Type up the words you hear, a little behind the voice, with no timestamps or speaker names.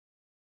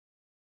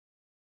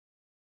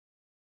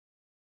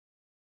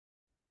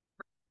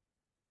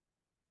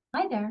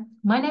Hi there,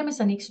 my name is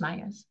Danique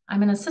Smeijers.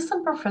 I'm an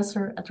assistant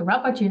professor at the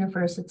Radboud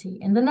University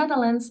in the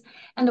Netherlands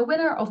and the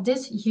winner of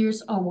this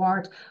year's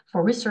award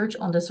for research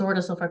on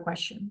disorders of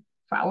aggression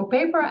for our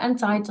paper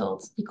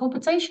entitled The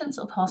Computations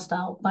of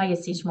Hostile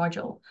Biases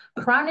module,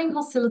 Crowning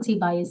Hostility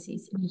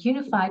Biases in a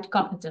Unified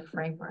Cognitive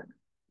Framework.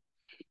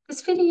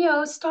 This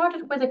video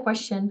started with a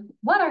question,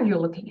 what are you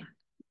looking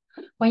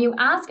at? When you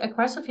ask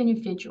aggressive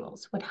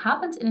individuals what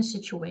happened in a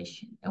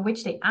situation in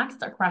which they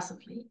acted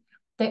aggressively,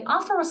 they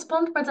often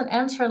respond with an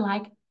answer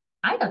like,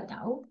 I don't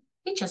know,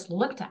 he just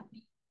looked at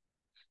me.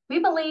 We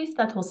believe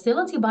that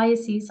hostility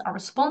biases are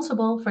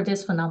responsible for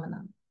this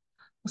phenomenon.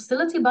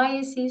 Hostility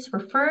biases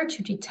refer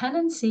to the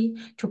tendency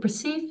to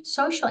perceive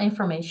social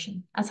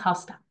information as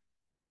hostile.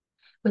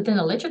 Within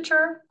the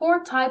literature,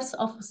 4 types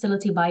of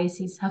hostility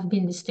biases have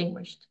been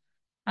distinguished.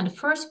 And the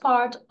first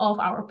part of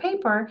our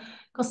paper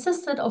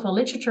consisted of a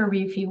literature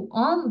review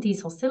on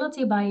these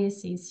hostility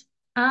biases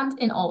and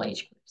in all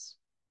age groups.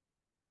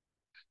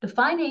 The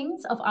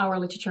findings of our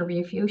literature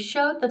review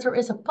showed that there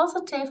is a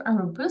positive and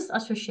robust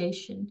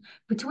association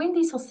between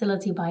these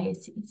hostility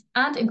biases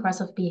and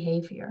aggressive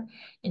behavior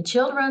in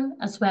children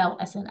as well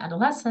as in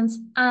adolescents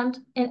and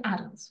in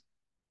adults.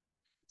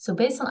 So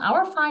based on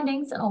our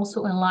findings and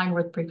also in line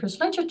with previous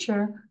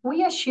literature,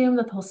 we assume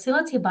that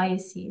hostility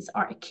biases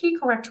are a key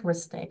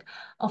characteristic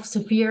of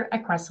severe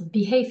aggressive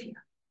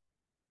behavior.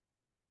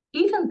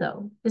 Even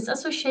though this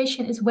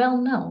association is well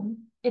known,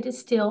 it is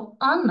still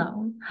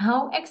unknown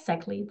how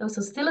exactly those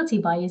hostility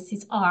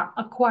biases are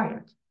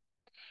acquired.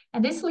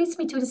 And this leads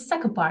me to the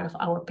second part of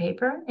our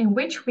paper, in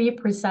which we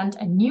present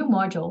a new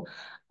module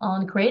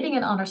on creating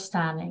an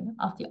understanding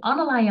of the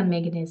underlying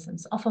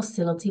mechanisms of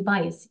hostility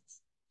biases,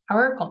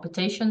 our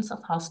Computations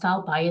of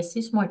Hostile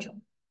Biases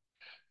module.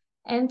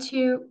 And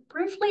to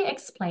briefly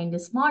explain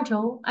this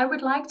module, I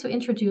would like to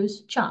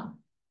introduce John.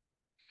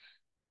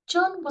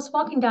 John was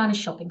walking down a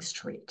shopping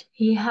street.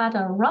 He had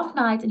a rough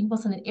night and he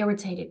was in an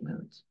irritated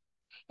mood.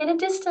 In the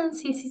distance,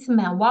 he sees a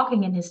man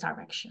walking in his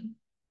direction.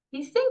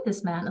 He thinks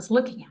this man is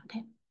looking at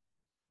him.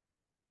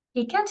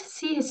 He can't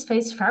see his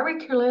face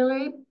very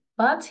clearly,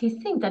 but he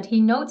thinks that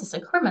he noticed a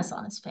grimace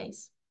on his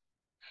face.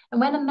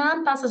 And when the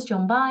man passes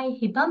John by,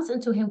 he bumps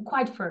into him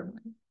quite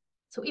firmly.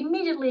 So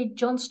immediately,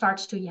 John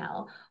starts to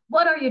yell,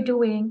 "What are you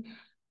doing?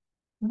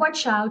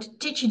 Watch out,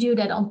 did you do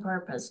that on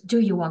purpose? Do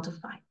you want to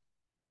fight?"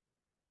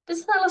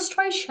 This is an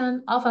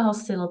illustration of a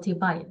hostility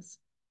bias.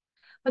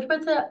 But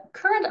with the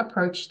current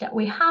approach that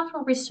we have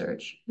in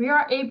research, we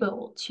are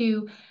able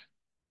to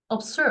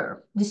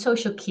observe the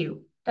social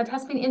cue that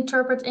has been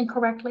interpreted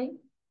incorrectly.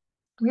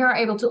 We are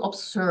able to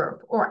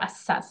observe or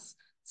assess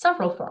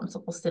several forms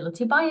of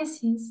hostility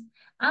biases,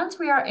 and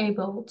we are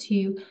able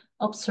to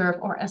observe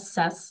or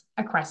assess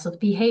aggressive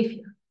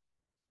behavior.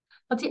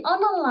 But the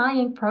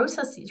underlying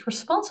processes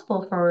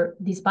responsible for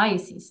these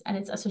biases and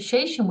its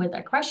association with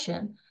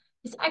aggression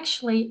is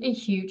actually a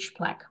huge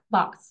black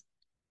box.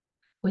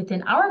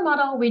 Within our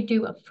model, we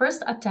do a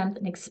first attempt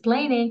in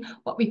explaining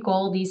what we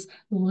call these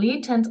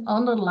latent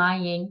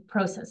underlying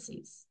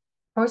processes.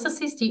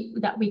 Processes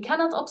that we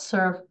cannot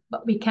observe,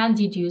 but we can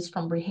deduce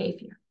from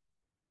behavior.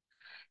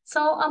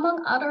 So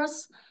among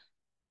others,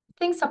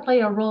 things that play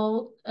a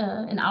role,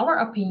 in our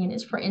opinion,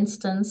 is, for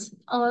instance,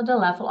 the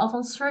level of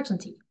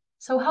uncertainty.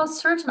 So how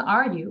certain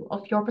are you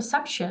of your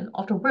perception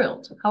of the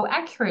world? How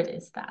accurate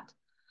is that?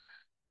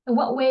 In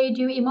what way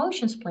do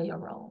emotions play a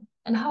role?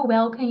 And how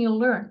well can you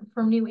learn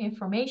from new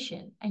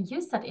information and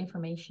use that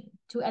information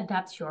to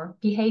adapt your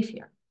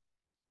behavior?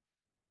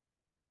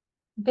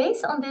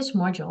 Based on this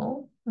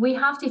module, we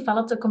have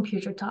developed a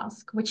computer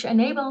task, which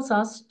enables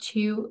us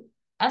to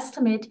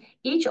estimate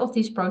each of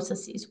these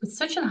processes with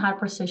such a high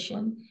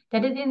precision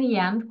that it in the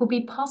end will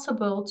be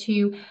possible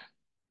to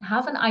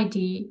have an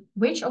idea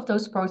which of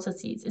those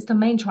processes is the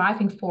main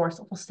driving force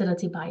of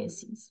hostility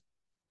biases.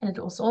 And it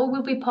also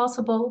will be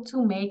possible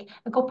to make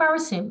a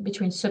comparison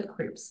between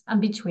subgroups and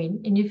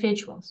between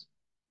individuals.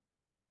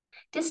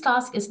 This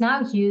task is now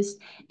used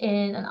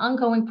in an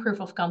ongoing proof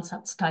of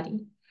concept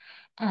study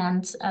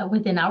and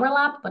within our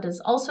lab, but is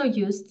also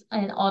used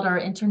in other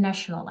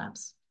international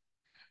labs.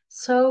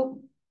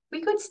 So we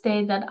could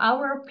state that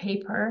our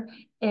paper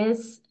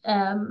is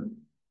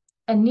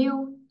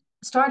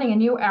starting a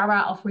new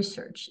era of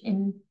research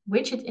in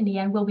which it in the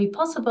end will be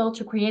possible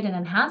to create an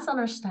enhanced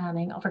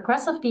understanding of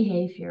aggressive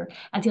behavior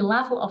at the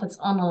level of its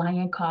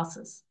underlying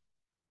causes.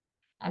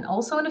 And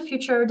also in the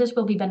future, this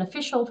will be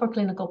beneficial for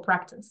clinical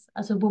practice,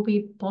 as it will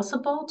be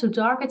possible to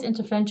target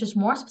interventions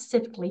more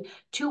specifically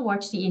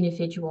towards the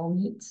individual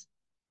needs.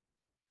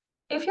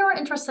 If you're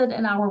interested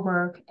in our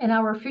work and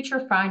our future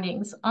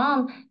findings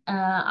on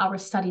our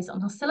studies on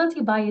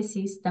hostility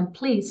biases, then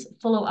please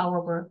follow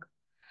our work.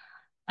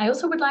 I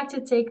also would like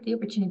to take the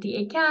opportunity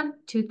again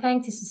to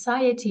thank the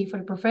Society for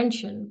the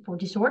Prevention for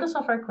Disorders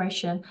of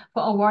Aggression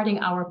for awarding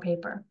our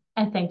paper.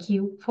 And thank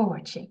you for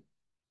watching.